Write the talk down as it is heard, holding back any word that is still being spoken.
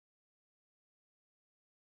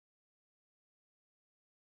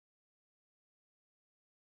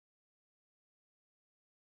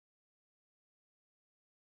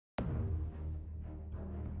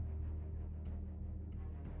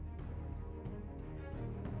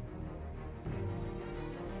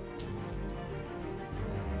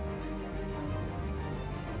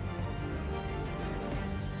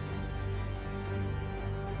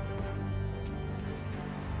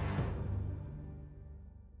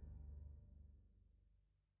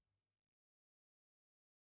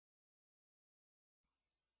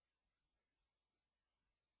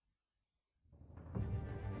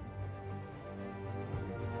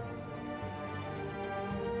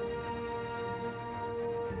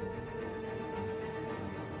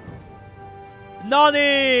No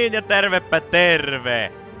niin, ja tervepä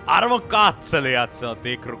terve! Arvon katselijat, se on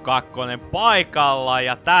Tikru 2 paikalla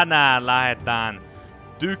ja tänään lähdetään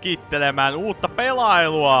tykittelemään uutta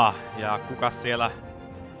pelailua. Ja kukas siellä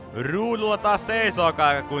ruudulla taas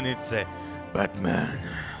seisookaan kuin itse Batman.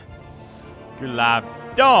 Kyllä,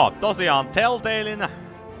 joo, tosiaan Telltalein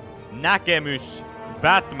näkemys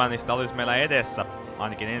Batmanista olisi meillä edessä.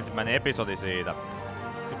 Ainakin ensimmäinen episodi siitä.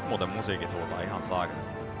 Nyt muuten musiikit huutaa ihan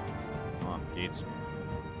saakelisti. No, kiitos.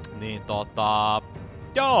 Niin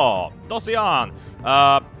joo, tosiaan.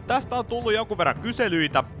 Tästä on tullut jonkun verran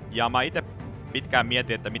kyselyitä. Ja mä itse pitkään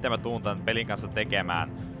mietin, että mitä mä tuun tämän pelin kanssa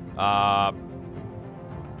tekemään.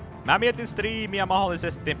 Mä mietin striimiä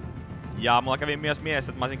mahdollisesti. Ja mulla kävi myös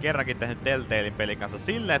mielessä, että mä olisin kerrankin tehnyt Telltalein pelin kanssa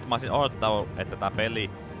silleen, että mä olisin odottanut, että tää peli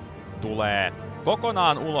tulee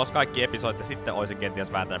kokonaan ulos kaikki episodit ja sitten olisin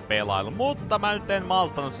kenties vääntänyt pelailu. Mutta mä nyt en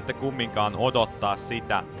malttanut sitten kumminkaan odottaa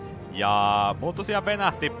sitä. Ja mulla tosiaan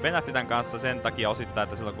venähti tän kanssa sen takia osittain,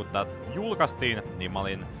 että silloin kun tää julkaistiin, niin mä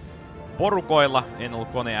olin porukoilla. En ollut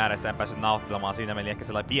koneen ääressä, en päässyt nauttelemaan. Siinä meni ehkä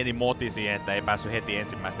sellainen pieni moti siihen, että ei päässyt heti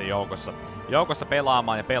ensimmäisten joukossa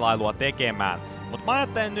pelaamaan ja pelailua tekemään. Mutta mä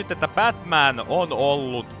ajattelen nyt, että Batman on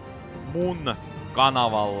ollut mun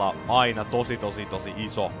kanavalla aina tosi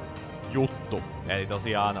iso juttu. Eli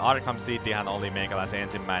tosiaan Arkham Cityhän oli meikäläisen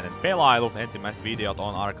ensimmäinen pelailu. Ensimmäiset videot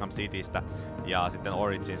on Arkham Citystä ja sitten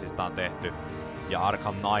Originsista on tehty. Ja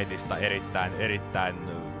Arkham Knightista erittäin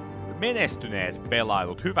menestyneet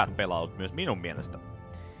pelailut, hyvät pelailut myös minun mielestä.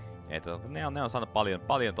 Että ne on saanut paljon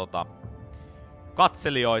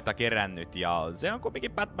katselijoita kerännyt ja se on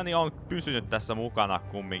kumminkin, Batman on pysynyt tässä mukana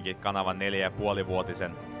kumminkin kanavan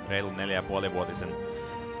 4,5-vuotisen, reilun 4,5-vuotisen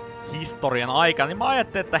historian aikana, niin mä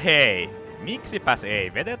ajattelin, että hei, miksipäs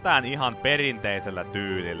ei, vedetään ihan perinteisellä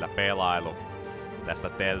tyylillä pelailu tästä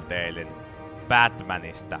Telltalein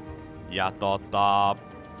Batmanista. Ja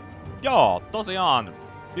joo, tosiaan,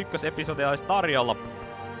 ykkösepisodia olisi tarjolla.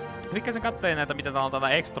 Pikkasen katsoin näitä, mitä täällä on täällä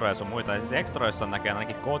extroissa muita, ja siis extroissa näkee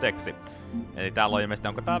ainakin kodeksi. Eli täällä on ilmeisesti,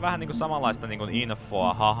 onko tää vähän niinku samanlaista niinku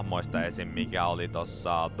infoa hahmoista esim. Mikä oli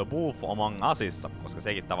tossa The Wolf Among Usissa, koska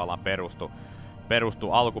sekin tavallaan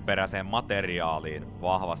perustuu alkuperäiseen materiaaliin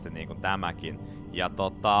vahvasti niinku tämäkin. Ja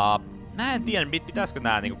mä en tiedä, pitäisikö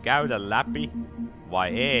nää niinku käydä läpi vai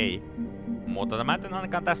ei. Mutta mä en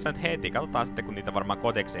ainakaan tässä nyt heti. Katsotaan sitten, kun niitä varmaan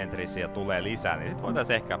codex entrysia tulee lisää, niin sit voitais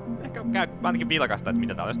ehkä ainakin vilkaista, että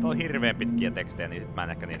mitä täällä on. Jos täällä on hirveen pitkiä tekstejä, niin sit mä en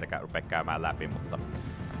ehkä niitä rupea käymään läpi, mutta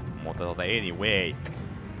anyway.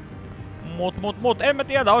 Mut en mä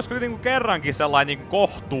tiedä, olisiko niinku kerrankin sellainen niinku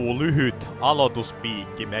kohtuu lyhyt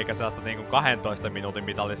aloituspiikki, eikä sellaista niinku 12 minuutin,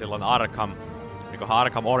 mitä oli silloin Arkham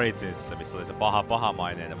Originsissa, missä oli se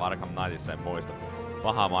pahamainen, Arkham Knightissa en muista,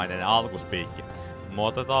 pahamainen alkuspiikki.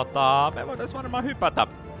 Mutta me voitais varmaan hypätä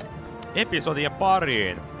episodien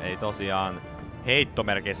pariin. Eli tosiaan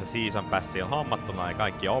heittomerkeissä Season Passia on hommattuna ja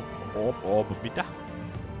kaikki mitä?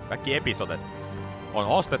 Kaikki episodit on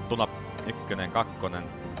ostettuna. 1, 2,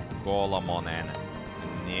 3,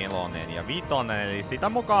 4 ja 5. Eli sitä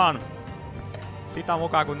mukaan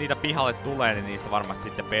kun niitä pihalle tulee, niin niistä varmasti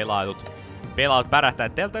sitten pelailut pärähtää.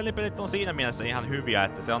 Telltalein pelit on siinä mielessä ihan hyviä,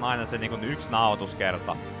 että se on aina se niin yksi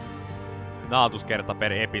nauhoituskerta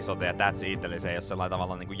per episode ja that's it, eli se ei ole sellainen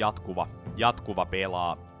tavallaan niin jatkuva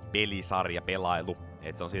pelisarja, pelailu.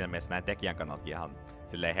 Et se on siinä mielessä näin tekijän kannalta ihan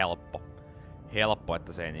silleen helppo,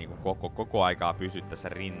 että se ei niinku koko aikaa pysy tässä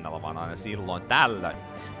rinnalla, vaan aina silloin tällöin.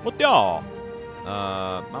 Mut joo,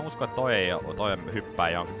 mä uskon, että toi hyppää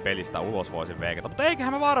jonkin pelistä ulos voisin veikata, mutta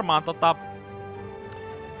eiköhän me varmaan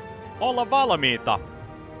olla valmiita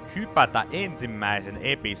hypätä ensimmäisen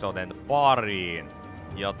episoden pariin.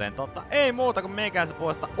 Joten ei muuta kuin meikänsä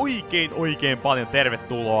puolesta oikein paljon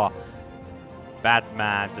tervetuloa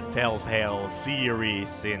Batman The Telltale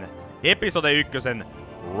Seriesin episode 1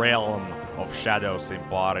 Realm of Shadowsin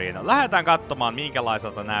pariin. Lähdetään katsomaan,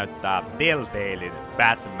 minkälaiselta näyttää Telltalein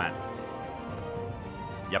Batman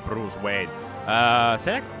ja Bruce Wayne.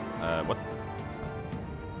 What?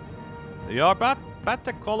 Your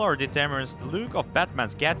Bat color determines the look of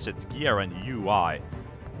Batman's gadgets, gear and UI.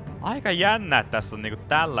 Aika jännä, että tässä on niinku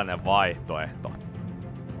tällainen vaihtoehto.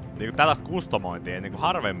 Niinku tällaista kustomointia niinku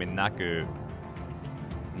harvemmin näkyy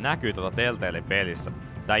Telltalein pelissä.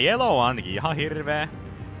 Tää yellow on ainakin ihan hirveä.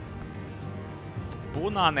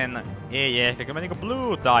 Punainen ei ehkä, kyllä niinku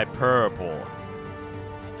blue tai purple.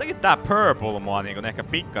 Jotenkin tää purple mua niinku ehkä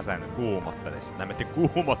pikkasen kuumottelis. Mä en tiedä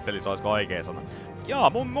kuumottelis olisiko oikein sana. Joo,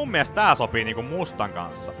 mun mielestä tää sopii niinku mustan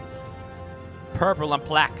kanssa. Purple and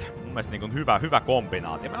black. Mun mielestä niinku hyvä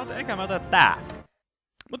kombinaatio. Eikä mä otan tää.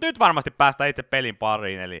 Mut nyt varmasti päästään itse pelin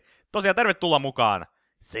pariin, eli tosiaan tervetuloa mukaan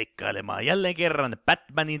seikkailemaan jälleen kerran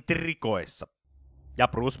Batmanin trikoissa. Ja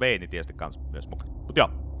Bruce Wayne tietysti kans myös mukana. Mut joo.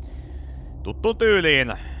 Tuttuun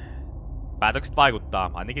tyyliin. Päätökset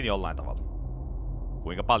vaikuttaa ainakin jollain tavalla.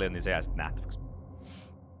 Kuinka paljon, niin se jää sitten nähtäväksi.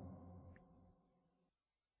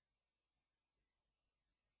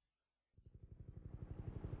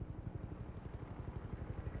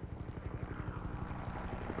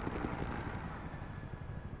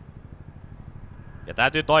 Ja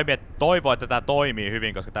täytyy toivoa, että tää toimii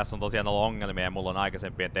hyvin, koska tässä on tosiaan ollut ongelmia ja mulla on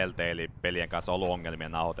aikaisempien Telltale-pelien kanssa ollut ongelmia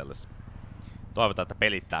nauhoitellessa. Toivotaan, että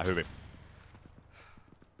pelittää hyvin.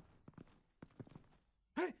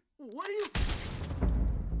 Hey, what are you...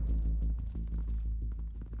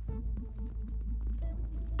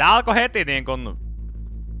 Tää alkoi heti niin kun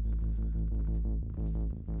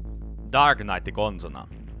Dark Knight konsona.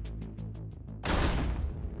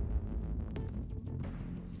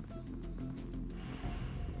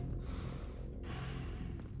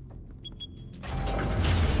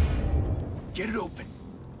 Get it open.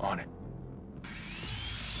 On it.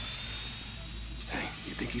 Hey,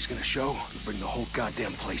 you think he's gonna show? He'll bring the whole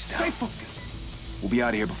goddamn place down. Stay focused. We'll be out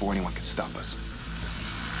of here before anyone can stop us.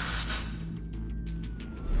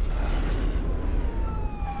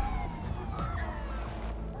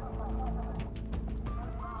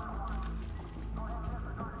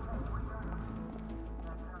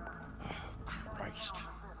 Oh, Christ.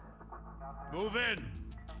 Move in.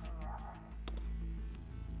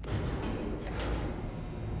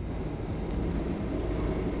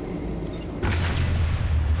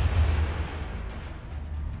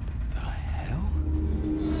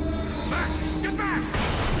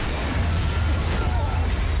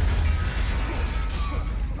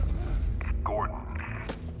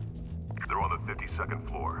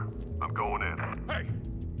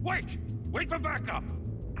 Wait for backup!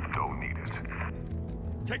 Don't need it.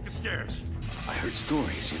 Take the stairs. I heard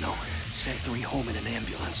stories, you know. Sent 3 home in an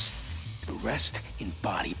ambulance. The rest in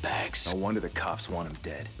body bags. No wonder the cops want him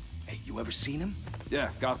dead. Hey, you ever seen him? Yeah,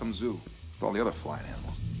 Gotham Zoo. With all the other flying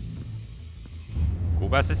animals.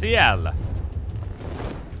 Kuka se siellä?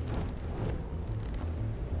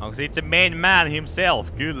 Onko se itse main man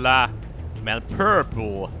himself? Kyllä. Meillä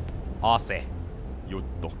purple ase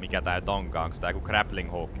juttu. Mikä tää nyt onkaan? Onko tää joku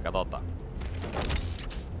grappling hook? Katsotaan.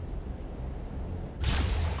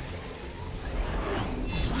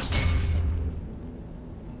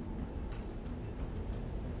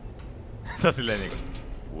 Se on silleen niinku...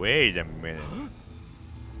 Wait a minute.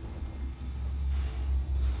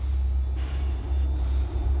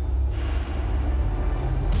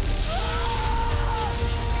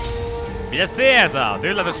 Mitä sä oot?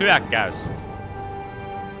 Yllätyshyökkäys.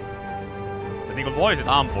 Sä niinku voisit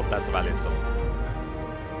ampua tässä välissä, mutta...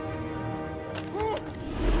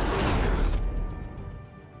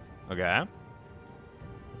 Okay.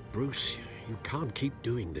 Bruce, you can't keep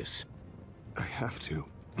doing this. I have to.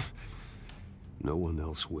 No one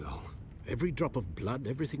else will. Every drop of blood,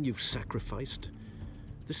 everything you've sacrificed.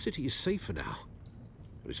 The city is safer now.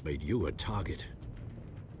 But it's made you a target.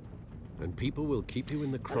 And people will keep you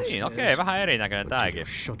in the crosshairs. Niin, okei, vähän erinäköinen tääkin.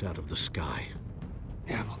 Shot out of the sky.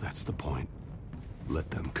 Yeah, well, that's the point. Let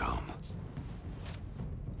them come.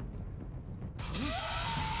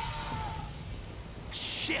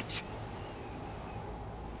 Shit!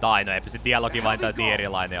 Tai no eipä se dialogi vain tai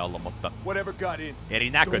erilainen ollut, mutta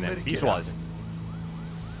erinäköinen visuaalisesti.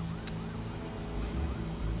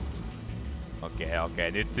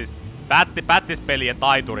 Okei, nyt siis pättispelien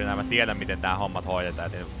taiturina mä tiedän miten tää hommat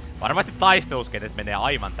hoidetaan. Varmasti taisteluskenet menee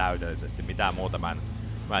aivan täydellisesti, mitään muuta mä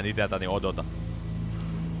en iteltäni odota.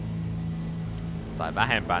 Tai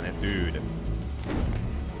vähempään en tyydy.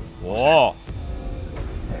 Oo!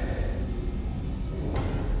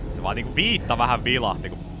 Se vaan niinku viitta vähän vilahti,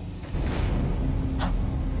 kun...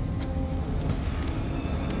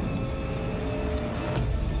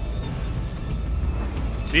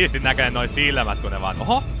 Siistin näköinen noi silmät, kun ne vaan...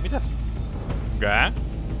 Oho, mitäs? Okay.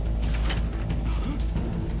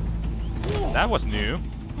 That was new.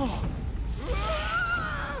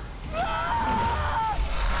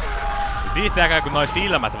 Siistiä näköinen, kun noi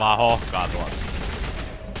silmät vaan hohkaa tuolta.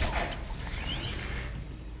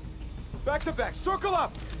 Back to back, circle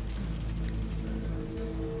up!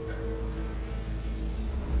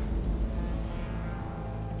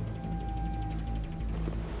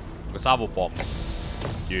 Onko savupommo?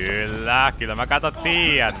 Kyllä mä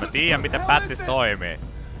tiedän. Mä tiedän miten pättis toimii.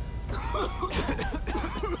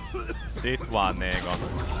 Sit vaan niinku.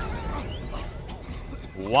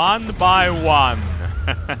 One by one.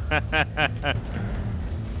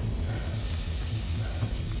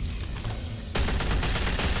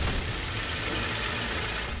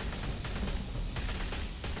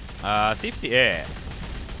 Shifti E.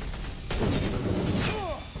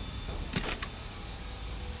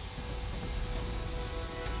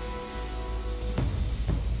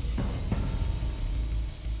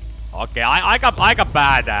 Okei, aika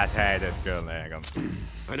badass heitet kyllä.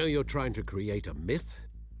 I know you're trying to create a myth,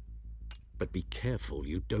 but be careful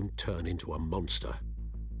you don't turn into a monster.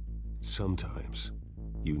 Sometimes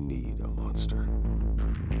you need a monster.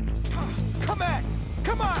 Come on!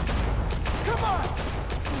 Come on! Come on!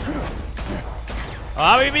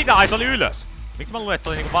 Mitä? Ai se oli ylös. Miksi mä luulen, että se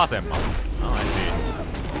oli niinku vasemmalla? No en tiedä.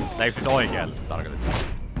 Tai eikö siis oikealle tarkoitettu?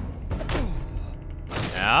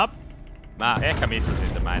 Jap. Mä ehkä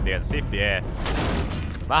missasin sen, mä en tiedä. Shifti E.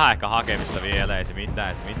 Vähän ehkä hakemista vielä, ei se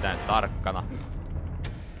mitään tarkkana.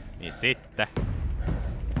 Niin sitten.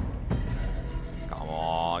 Come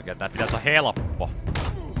on, tää pitäis olla helppo.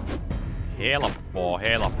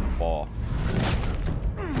 Helppoa.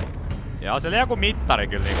 Joo, siellä joku mittari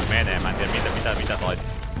kyllä niinku menee. Mä en tiedä mitä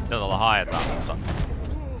tuolla haetaan, mutta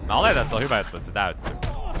mä oletan, että se on hyvä juttu, että se täyttyy.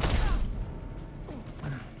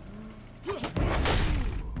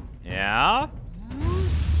 Jaa.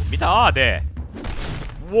 Mitä AD?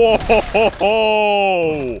 Wow!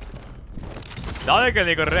 Se on oikein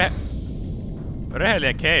niinku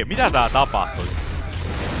rehellinen kei. Mitä tää tapahtuis?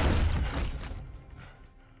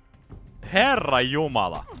 Herra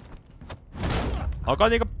Jumala. Onko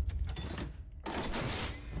niinku...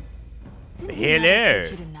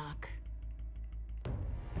 Hello!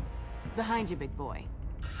 Behind you, big boy.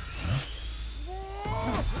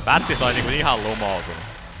 Pättis oli niinku ihan lumoutunut.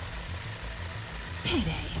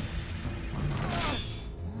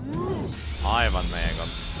 Aivan meikon.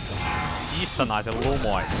 Kissanaisen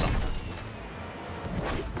lumoissa.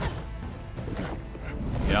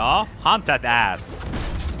 Joo, hunt that ass.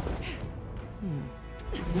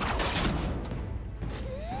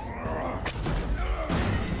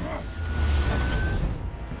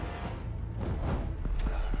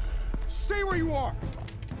 Stay where you are!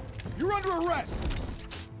 You're under arrest!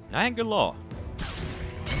 Näin kyllä oo.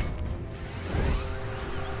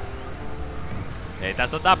 Ei,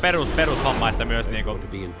 tässä on tää perushomma, että myös niinku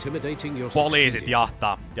poliisit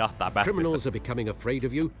jahtaa Batmista. Criminals are becoming afraid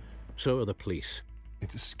of you, so are the police.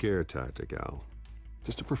 It's a scare tactic, Al.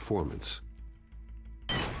 Just a performance.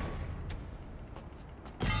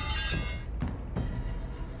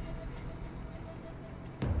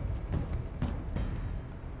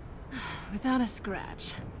 Without a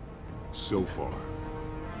scratch. So far.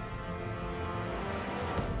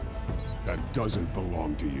 That doesn't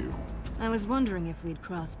belong to you. I was wondering if we'd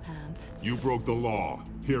cross paths. You broke the law.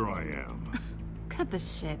 Here I am. Cut the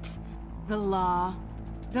shit. The law.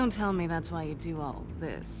 Don't tell me that's why you do all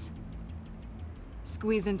this.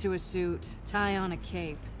 Squeeze into a suit, tie on a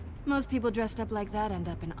cape. Most people dressed up like that end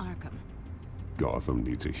up in Arkham. Gotham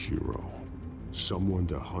needs a hero. Someone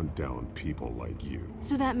to hunt down people like you.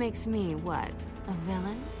 So that makes me, what, a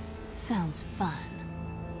villain? Sounds fun.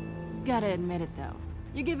 Gotta admit it, though.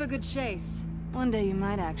 You give a good chase. One day you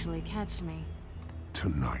might actually catch me.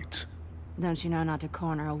 Tonight. Don't you know not to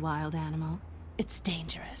corner a wild animal? It's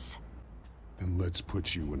dangerous. Then let's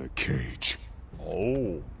put you in a cage.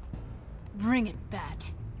 Oh. Bring it,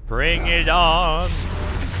 Bat. Bring it on.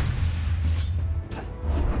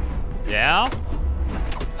 Yeah?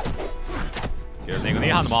 Kyllä niinku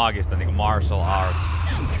ihan maagista niinku martial arts.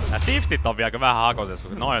 Nää shiftit on vielä vähän hakosessa,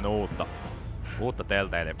 kun noin uutta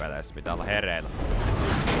Telltale peleissä. Pitää olla hereillä.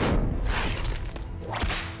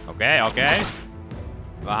 Okei.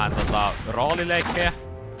 Vähän roolileikkejä.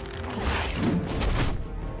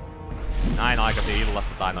 Näin aikaisin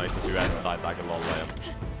illasta, tai no itse syönyt, taitaakin olla jo.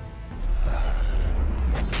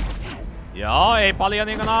 Joo, ei paljon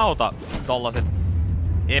niinkään auta tollaset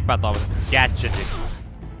epätoivoiset gadgetit.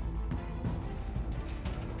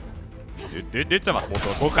 Nyt se vasta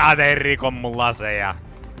muuttuu. Kukaan ei riko mun laseja.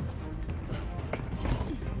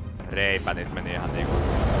 Reipänit meni ihan niinku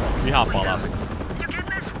ihan palasiksi.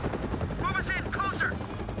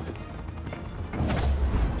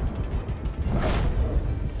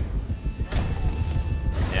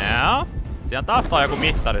 Joo. Siellä taas tää on joku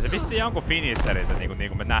mittari. Se vissiin jonkun finisheri se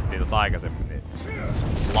niinku me nähtiin tuossa aikaisemmin. Niin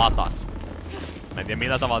latas. Mä en tiedä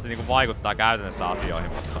millä tavalla se niinku vaikuttaa käytännössä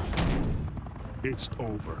asioihin, mutta... It's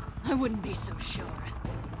over. I wouldn't be so sure.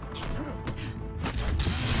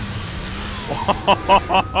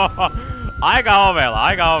 Aika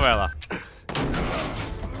ovela.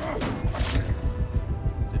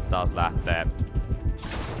 Sitten taas lähtee.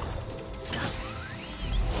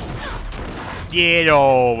 Get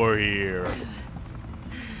over here.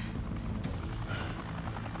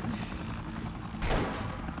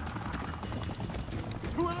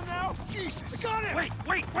 Two of them now? go! Jesus! I got him!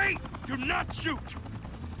 Wait! Do not shoot!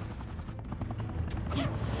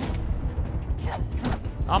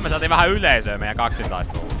 Me saatiin vähän yleisöä meidän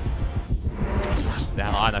kaksintaisteluun.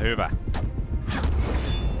 Sehän on aina hyvä.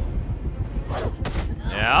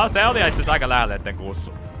 Joo, se oli itse asiassa aika lähellä etten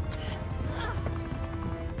kussu.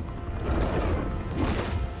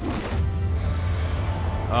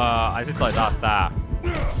 Ai sit oli taas tää.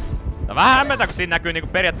 No vähän hämmentää, kun siinä näkyy niinku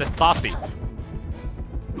periaatteessa tatit.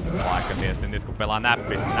 Vaikka tietysti nyt kun pelaa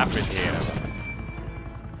näppishiirellä.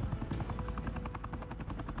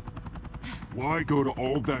 Why go to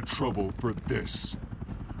all that trouble for this?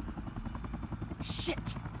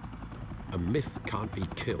 Shit! A myth can't be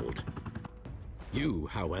killed. You,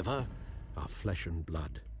 however, are flesh and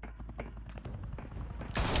blood.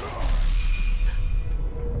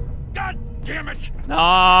 God damn it!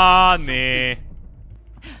 No niin.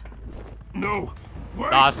 No! Wait!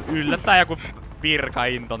 Taas yllättää joku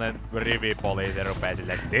virkaintoinen rivipoliisi rupee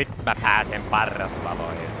silleen, että nyt mä pääsen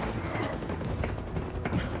parrasvaloihin.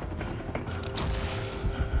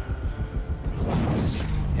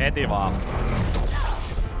 Heti vaan.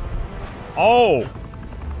 Oh!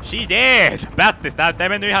 She did! Pättis, tää ei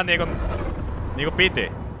mennyt ihan niinku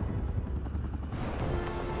piti.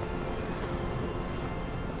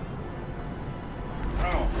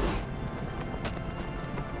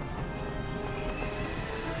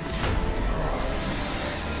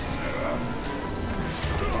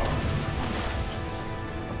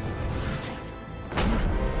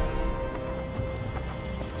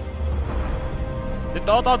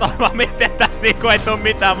 Nyt mä mietin, että tässä niinku ei tuu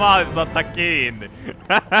mitään mahdollisuutta ottaa kiinni.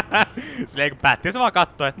 Silleen kun Pättis vaan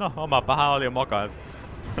kattoo, että no omapahan oli jo mokans.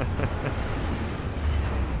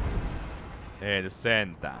 Ei nyt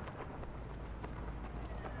sentään.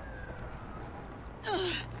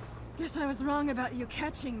 Guess I was wrong about you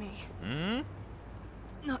catching me. Hmm?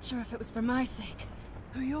 Not sure if it was for my sake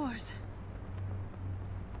or yours.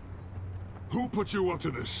 Who put you up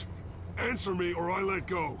to this? Answer me or I let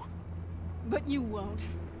go. But you won't.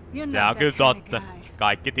 You're Se not on kyllä that kind of totta. guy.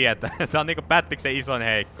 Kaikki tietää. Se on niinku Pättiksen isoin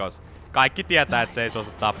heikkous. Kaikki tietää, että se ei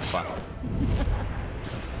suostu tappaa.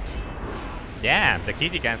 Damn, the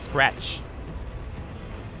kitty can scratch.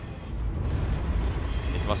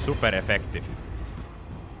 It was super effective.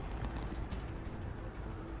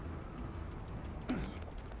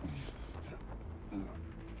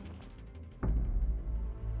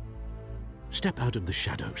 Step out of the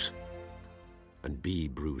shadows and be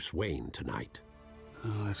Bruce Wayne tonight.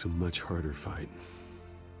 Oh, that's a much harder fight.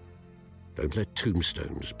 Don't let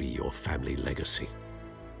tombstones be your family legacy.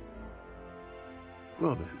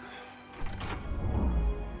 Well then.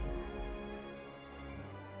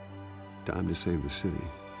 Time to save the city.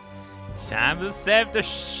 Time to save the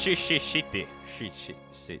shitty.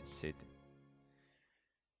 Shit.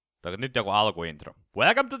 Nyt joku alkuintro.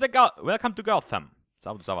 Welcome to Gotham.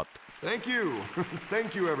 Saavutus avattu. Thank you.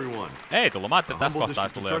 Thank you, everyone. Ei tullut. Mä ajattelin, että tässä Humble kohtaa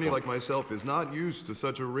district tulee attorney joku. like myself is not used to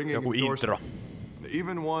such a ringing Joku intro. endorsement.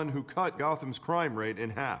 Even one who cut Gotham's crime rate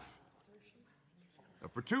in half.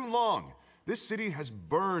 For too long, this city has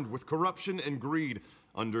burned with corruption and greed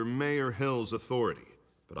under Mayor Hill's authority.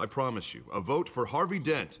 But I promise you, a vote for Harvey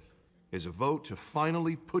Dent is a vote to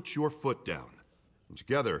finally put your foot down. And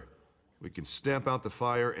together, we can stamp out the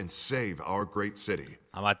fire and save our great city.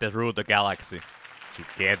 I might just rule the galaxy.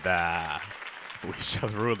 Together. We shall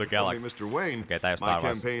rule the galaxy. Mr. Wayne, Okay, tää ei oo my Star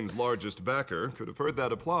Wars. campaign's largest backer, could have heard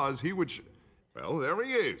that applause, he would... Well, there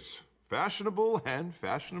he is. Fashionable and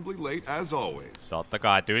fashionably late as always. Totta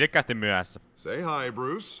kai, tyylikkästi myöhässä. Say hi,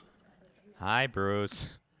 Bruce. Hi, Bruce.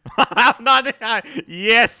 No niin,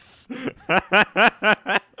 yes!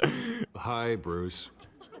 Hi, Bruce.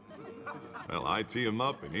 Well, I tee him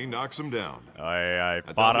up and he knocks him down. Ai, That's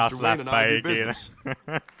how paras Mr. Wayne and läppä I do ikinä. business.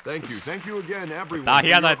 Thank you again, everyone. Tää on for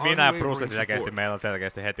hienoa, your että minä ja Bruce unwavering selkeästi support. meillä on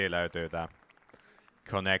selkeästi heti löytyy tää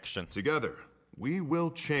connection. Together, we will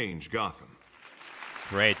change Gotham.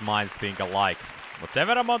 Great minds think alike. Mut sen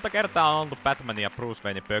verran monta kertaa on oltu Batmanin ja Bruce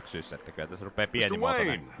Waynein pöksyissä, että kyllä tässä rupee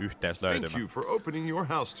pienimuotoinen Wayne, yhteys thank löytymään. you for opening your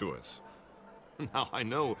house to us. Now, I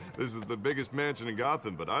know this is the biggest mansion in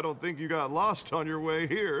Gotham, but I don't think you got lost on your way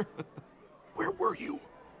here. Where were you?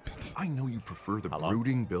 I know you prefer the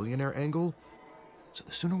brooding billionaire angle, so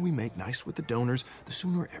the sooner we make nice with the donors, the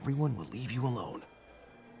sooner everyone will leave you alone.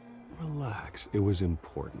 Relax. It was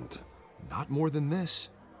important. Not more than this.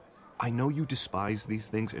 I know you despise these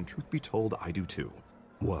things, and truth be told, I do too.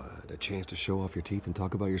 What? A chance to show off your teeth and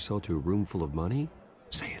talk about yourself to a room full of money?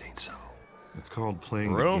 Say it ain't so. It's called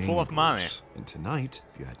playing Room the game, full of money. Bruce. And tonight,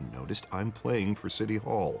 if you hadn't noticed, I'm playing for City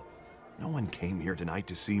Hall. No one came here tonight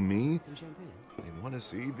to see me. They want to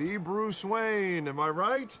see the Bruce Wayne, am I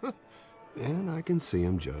right? And I can see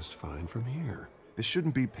him just fine from here. This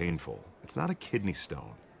shouldn't be painful. It's not a kidney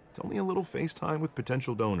stone. It's only a little FaceTime with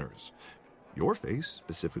potential donors. Your face,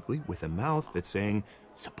 specifically, with a mouth that's saying,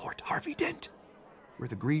 support Harvey Dent. We're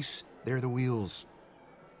the grease, they're the wheels.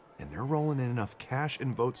 And they're rolling in enough cash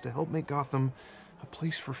and votes to help make Gotham a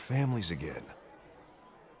place for families again.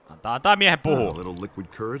 Antaa miehen A puhua. little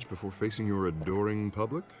liquid courage before facing your adoring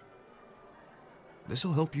public?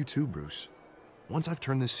 This'll help you too, Bruce. Once I've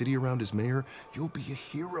turned this city around as mayor, you'll be a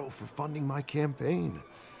hero for funding my campaign.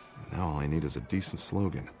 Now all I need is a decent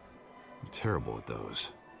slogan. I'm terrible at those.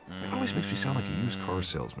 It always makes me sound like a used car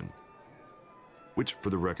salesman. Which, for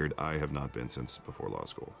the record, I have not been since before law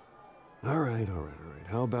school. All right.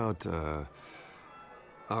 How about,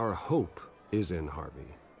 our hope is in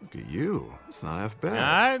Harvey. Look at you. It's not half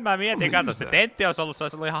bad. Mä mietin, katso, se tentti olisi ollut, se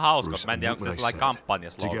olisi ollut ihan hauska, Bruce, mä en tiedä, onko se sellainen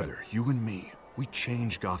kampanjaslogan. Together, you and me, we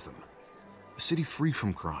change Gotham. A city free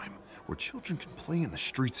from crime, where children can play in the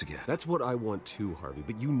streets again. That's what I want too, Harvey,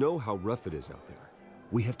 but you know how rough it is out there.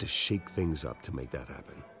 We have to shake things up to make that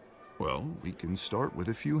happen. Well, we can start with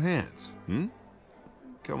a few hands,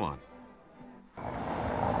 Come on.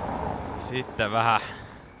 Sitten vähän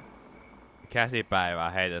käsipäivää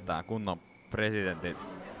heitetään kunnon presidentin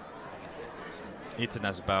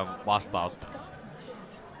itsenäisyyspäivän vastaus.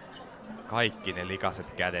 Kaikki ne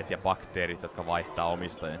likaset kädet ja bakteerit, jotka vaihtaa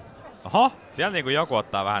omistajien. Oho, siellä niinku joku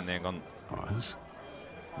ottaa vähän niinku...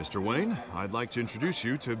 Mr. Wayne, I'd like to introduce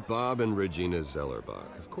you to Bob and Regina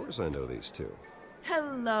Zellerbach. Of course I know these two.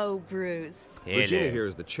 Hello, Bruce. Regina here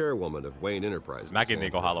is the chairwoman of Wayne Enterprises. Mäkin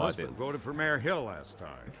niinku haluaisin. Voted for Mayor Hill last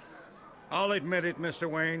time. I'll admit it, Mr.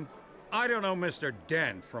 Wayne. I don't know Mr.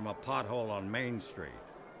 Dent from a pothole on Main Street,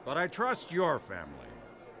 but I trust your family.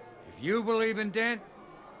 If you believe in Dent,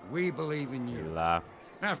 we believe in you. Kyllä.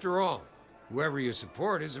 After all, whoever you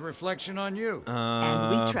support is a reflection on you. And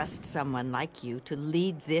we trust someone like you to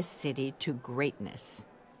lead this city to greatness.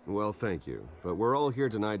 Well, thank you. But we're all here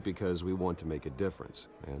tonight because we want to make a difference.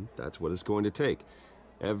 And that's what it's going to take.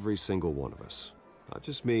 Every single one of us. Not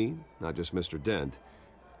just me, not just Mr. Dent.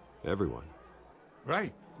 Everyone.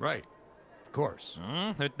 Right. Of course.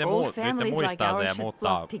 Nyt ne Old families like muistaa se ours ja should muuttaa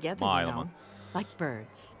flock together, maailman. like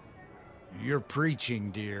birds. You're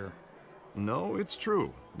preaching, dear. No, it's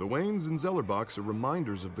true. The Waynes and Zellerbachs are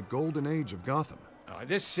reminders of the golden age of Gotham.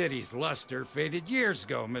 This city's luster faded years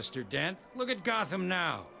ago, Mr. Dent. Look at Gotham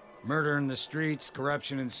now. Murder in the streets,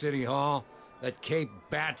 corruption in City Hall, that Cape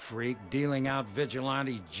Bat freak dealing out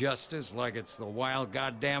vigilante justice like it's the wild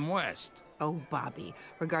goddamn West. Oh, Bobby,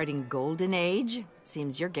 regarding Golden Age, it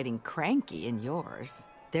seems you're getting cranky in yours.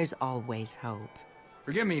 There's always hope.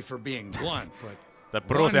 Forgive me for being blunt, but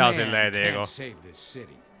Bruce one on man silleen can't niinku... save this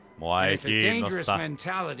city. Mua ei It's a dangerous kiinnosta.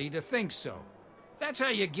 mentality to think so. That's how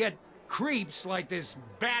you get creeps like this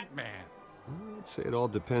Batman. I'd say it all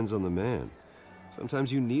depends on the man.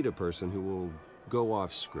 Sometimes you need a person who will go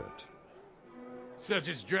off script. Such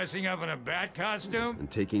as dressing up in a bat costume? And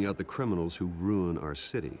taking out the criminals who ruin our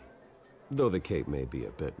city. Though the cape may be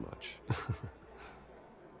a bit much.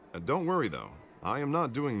 Don't worry, though. I am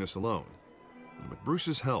not doing this alone. And with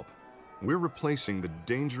Bruce's help, we're replacing the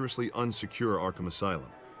dangerously unsecure Arkham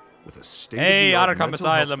Asylum with a state-of-the-art Arkham mental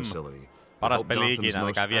health Asylum. facility to Paras help peli Gotham's ikinä,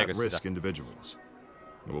 most älkää viekö at-risk sitä. individuals.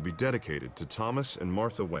 It will be dedicated to Thomas and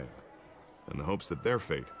Martha Wayne, in the hopes that their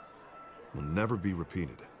fate will never be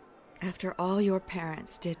repeated. After all your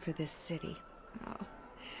parents did for this city,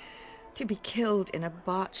 to be killed in a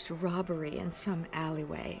botched robbery in some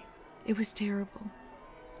alleyway, it was terrible.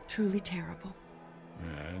 Truly terrible.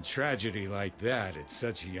 A tragedy like that at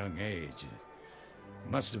such a young age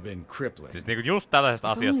must have been crippling. Siis niinku just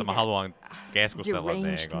tällaisesta asiasta mä haluan keskustella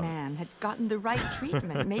Deranged niinku man had gotten the right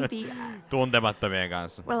treatment, maybe. tuntemattomien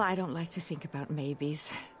kanssa. Well, I don't like to think about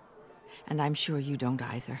maybes. And I'm sure you don't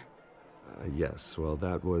either. Yes, well,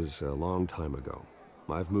 that was a long time ago.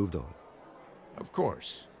 I've moved on. Of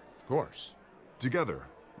course. Together,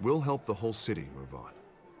 we'll help the whole city move on.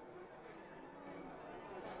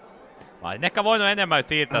 Mä en ehkä voinut enemmän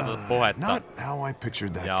siirtää tuota puhetta. Not how I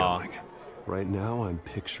pictured that Joo. going. Right now, I'm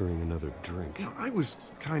picturing another drink. I was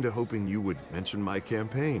kind of hoping you would mention my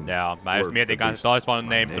campaign. Joo, mä just Or mietin at kanssa, least että ois voinut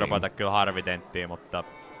my name name. dropata kyllä Harvey Denttiin, mutta...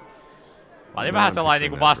 Mä olin No, vähän I'm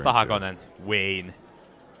sellainen picturing niinku that drink vastahakoinen Wayne.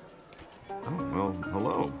 Oh, well,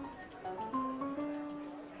 hello.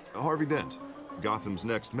 Harvey Dent, Gotham's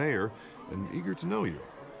next mayor, and eager to know you.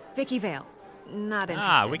 Vicky Vale. Not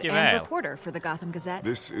interested. Vicky and Vale. reporter for the Gotham Gazette.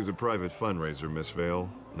 This is a private fundraiser, Miss Vale.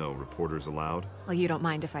 No reporters allowed. Well, you don't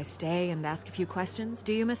mind if I stay and ask a few questions,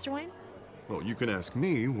 do you, Mr. Wayne? Well, you can ask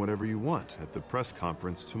me whatever you want at the press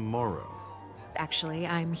conference tomorrow. Actually,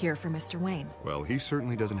 I'm here for Mr. Wayne. Well, he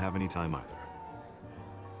certainly doesn't have any time either.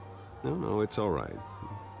 No, it's all right.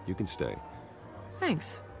 You can stay.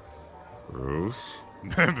 Thanks. Bruce?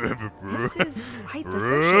 This is quite the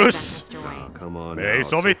social event, Mr. Wayne. Oh, come on now, Ei it's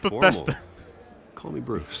so sovittu formal. tästä. Call me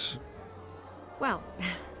Bruce. Well,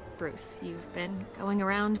 Bruce, you've been going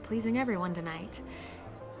around pleasing everyone tonight.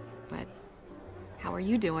 But how are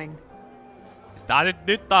you doing? Tää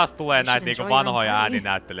nyt taas tulee You näitä should niinku enjoy your vanhoja party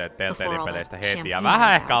ääninäyttelijöitä Telltalein before all peleistä the heti. Ja champagne vähän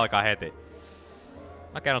runs ehkä out. alkaa heti.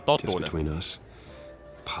 Mä kerron Just totuuden. between us,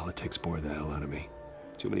 politics bore the hell out of me.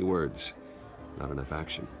 Too many words, not enough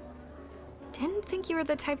action. Didn't think you were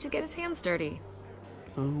the type to get his hands dirty.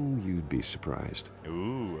 Oh, you'd be surprised.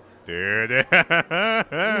 Ooh, dude.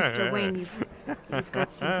 Mr. Wayne, you've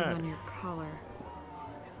got something on your collar.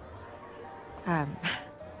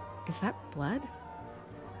 Is that blood?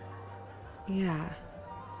 Yeah.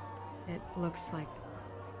 It looks like...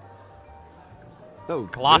 Oh,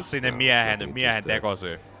 Klassinen nothing, miehen just,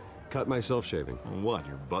 tekosyy. cut myself shaving. What,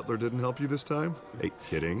 your butler didn't help you this time? Hey,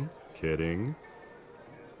 kidding.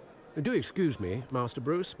 Do excuse me, Master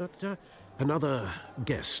Bruce, but another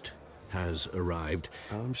guest has arrived.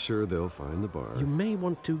 I'm sure they'll find the bar. You may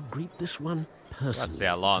want to greet this one personally. Kas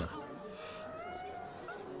siellä on?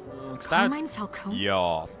 Carmine Falcone?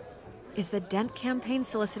 Joo. Is the Dent campaign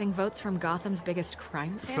soliciting votes from Gotham's biggest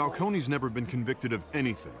crime family? Falcone's never been convicted of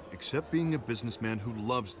anything, except being a businessman who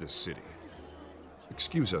loves this city.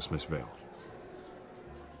 Excuse us, Miss Vale.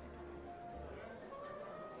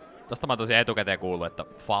 Tosta mä tosi etukäteen kuullut, että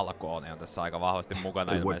Falcone on tässä aika vahvasti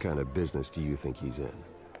mukana And what ilmeisesti. kind of business do you think he's in?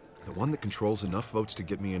 The one that controls enough votes to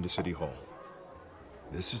get me into City Hall.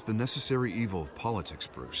 This is the necessary evil of politics,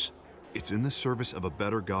 Bruce. It's in the service of a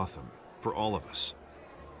better Gotham, for all of us.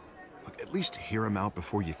 Look, at least hear him out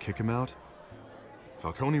before you kick him out.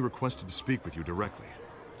 Falcone requested to speak with you directly.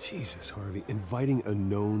 Jesus, Harvey, inviting a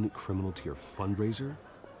known criminal to your fundraiser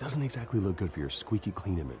doesn't exactly look good for your squeaky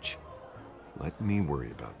clean image. Let me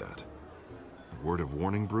worry about that. A word of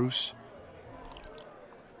warning, Bruce.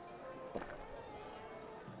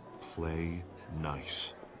 Play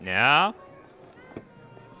nice. Yeah.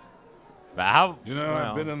 Vähän. You know,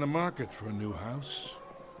 I've been in the market for a new house.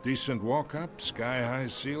 Decent walk-up, sky-high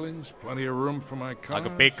ceilings, plenty of room for my cars. Aika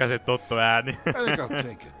pikkasen tuttu ääni. I think I'll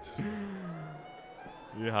take it.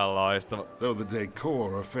 Ihan loistava. Though the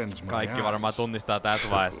decor offends my Kaikki varmaan eyes. tunnistaa tässä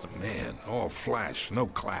vaiheessa. Man, all flash, no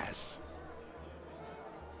class.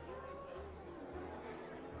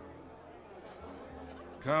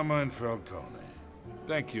 Carmine Falcone,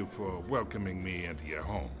 thank you for welcoming me into your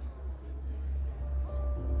home.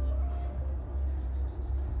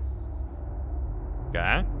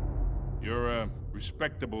 Okay. You're a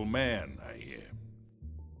respectable man, I hear.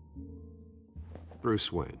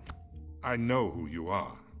 Bruce Wayne. I know who you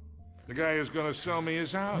are. The guy who's gonna sell me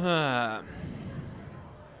his house.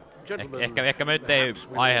 Ehkä me nyt ei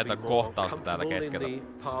aiheuta kohtausta täällä keskellä.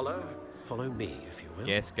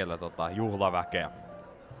 Keskellä juhlaväkeä.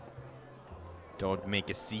 Don't make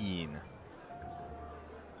a scene.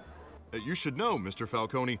 You should know, Mr.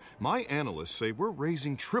 Falcone, my analysts say we're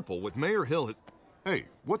raising triple what Mayor Hill has... Hey,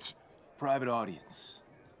 what's... Private audience.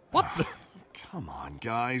 What the... Come on,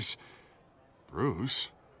 guys.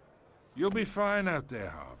 Bruce? You'll be fine out there,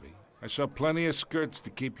 Harvey. I saw plenty of skirts to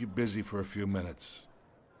keep you busy for a few minutes.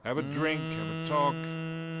 Have a drink, have a talk.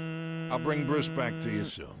 I'll bring Bruce back to you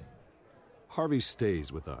soon. Harvey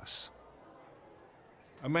stays with us.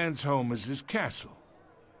 A man's home is his castle.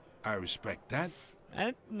 I respect that.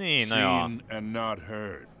 Niin, no joo. Seen and not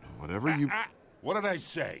heard. Whatever you... What did I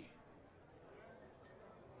say?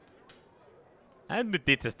 En nyt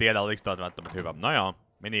itse tiedä, oliko toi välttämättä hyvä. No joo,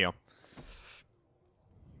 meni jo.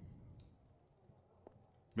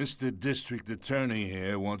 Mr. District Attorney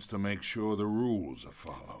here wants to make sure the rules are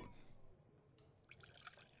followed.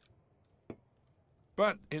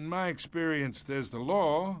 But in my experience, there's the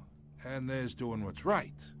law, and there's doing what's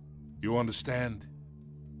right. You understand?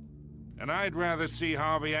 And I'd rather see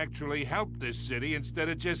Harvey actually help this city instead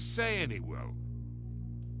of just saying he will.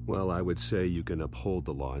 Well, I would say you can uphold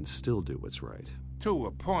the law and still do what's right. To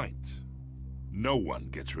a point. No one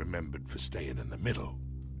gets remembered for staying in the middle.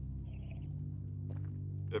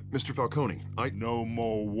 Mr. Falcone, No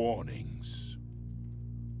more warnings.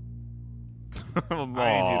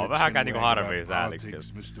 Vähänkään niinku Harvey sääliksi.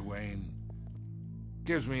 Mr. Wayne.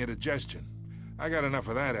 Gives me indigestion. I got enough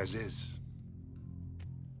of that as is.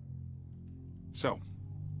 So,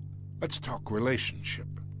 let's talk relationship.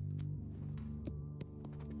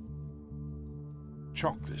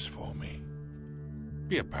 Chalk this for me.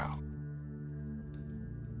 Be a pal.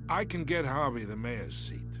 I can get Harvey the mayor's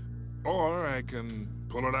seat, or I can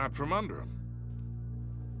pull it out from under him.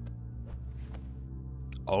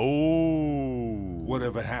 Oh.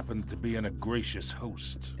 Whatever happened to being a gracious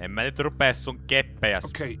host? En mä nyt rupee sun keppejäs.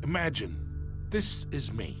 Okay, imagine. This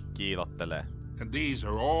is me. Kiilottelee. And these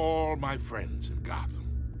are all my friends in Gotham.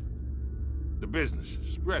 The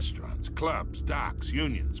businesses, restaurants, clubs, docks,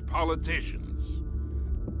 unions, politicians.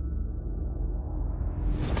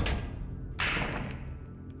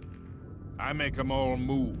 I make them all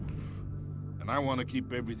move. And I want to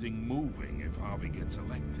keep everything moving if Harvey gets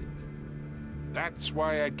elected. That's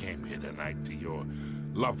why I came here tonight to your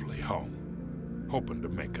lovely home, hoping to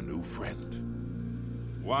make a new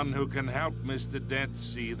friend. One who can help Mr. Dent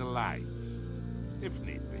see the light, if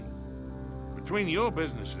need be. Between your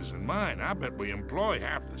businesses and mine, I bet we employ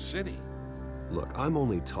half the city. Look, I'm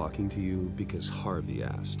only talking to you because Harvey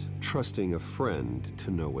asked, trusting a friend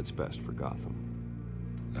to know what's best for Gotham.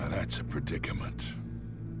 Now that's a predicament.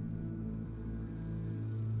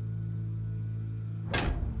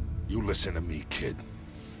 You listen to me, kid.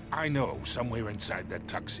 I know somewhere inside that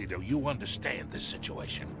tuxedo you understand this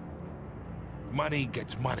situation. Money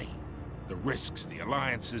gets money. The risks, the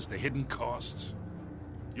alliances, the hidden costs.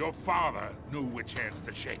 Your father knew which hands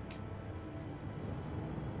to shake.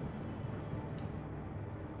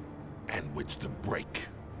 And which to break.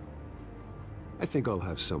 I think I'll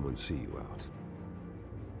have someone see you out.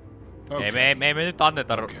 Okay. Ei me nyt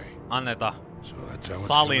anneta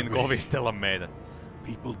salin kovistella meitä.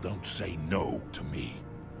 People don't say no to me.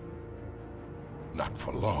 Not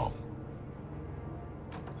for long.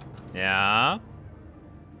 Yeah?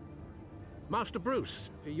 Master Bruce,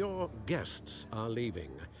 your guests are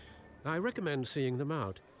leaving. I recommend seeing them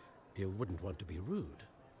out. You wouldn't want to be rude.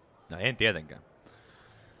 No, en tietenkään.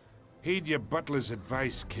 Heed your butler's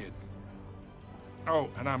advice, kid. Oh,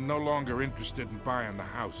 and I'm no longer interested in buying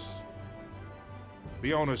the house.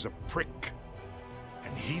 The owner's a prick.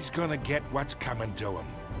 And he's gonna get what's coming to him.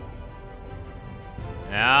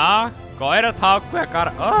 Jaa, koirat, haukku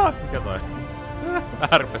ja mikä toi?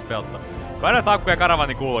 Vähän rupes pelottaa. Koirat, haukku ja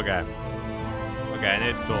karavani kulkee. Okei,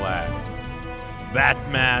 nyt tulee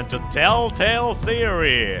Batman to Telltale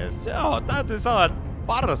Series. Joo, täytyy sanoa, että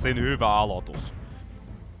varsin hyvä aloitus.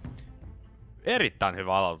 Erittäin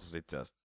hyvä aloitus itse asiassa.